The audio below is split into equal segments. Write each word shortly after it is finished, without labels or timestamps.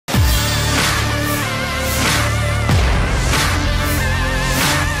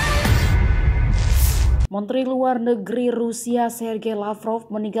Menteri Luar Negeri Rusia Sergey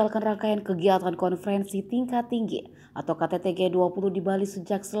Lavrov meninggalkan rangkaian kegiatan Konferensi Tingkat Tinggi atau KTT G20 di Bali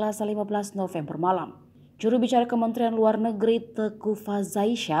sejak Selasa 15 November malam. Juru bicara Kementerian Luar Negeri Teuku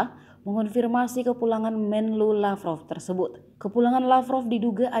Faizasyah mengonfirmasi kepulangan Menlu Lavrov tersebut. Kepulangan Lavrov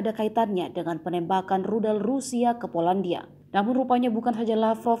diduga ada kaitannya dengan penembakan Rudal Rusia ke Polandia. Namun rupanya bukan saja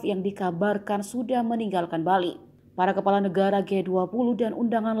Lavrov yang dikabarkan sudah meninggalkan Bali. Para kepala negara G20 dan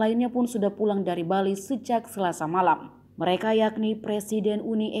undangan lainnya pun sudah pulang dari Bali sejak Selasa malam. Mereka yakni Presiden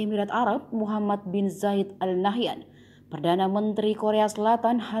Uni Emirat Arab Muhammad bin Zayed Al Nahyan, Perdana Menteri Korea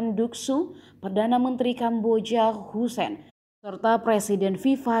Selatan Han Duck-soo, Perdana Menteri Kamboja Hun Sen, serta Presiden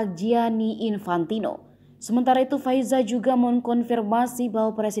FIFA Gianni Infantino. Sementara itu, Faiza juga mengkonfirmasi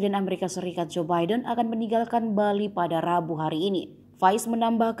bahwa Presiden Amerika Serikat Joe Biden akan meninggalkan Bali pada Rabu hari ini. Faiz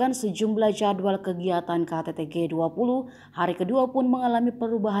menambahkan sejumlah jadwal kegiatan KTT G20 hari kedua pun mengalami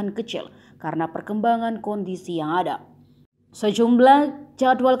perubahan kecil karena perkembangan kondisi yang ada. Sejumlah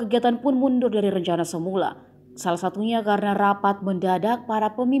jadwal kegiatan pun mundur dari rencana semula. Salah satunya karena rapat mendadak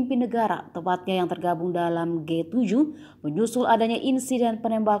para pemimpin negara, tepatnya yang tergabung dalam G7, menyusul adanya insiden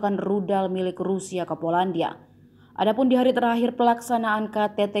penembakan rudal milik Rusia ke Polandia. Adapun di hari terakhir pelaksanaan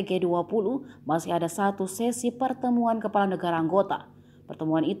KTT G20 masih ada satu sesi pertemuan kepala negara anggota.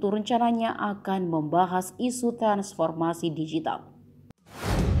 Pertemuan itu rencananya akan membahas isu transformasi digital.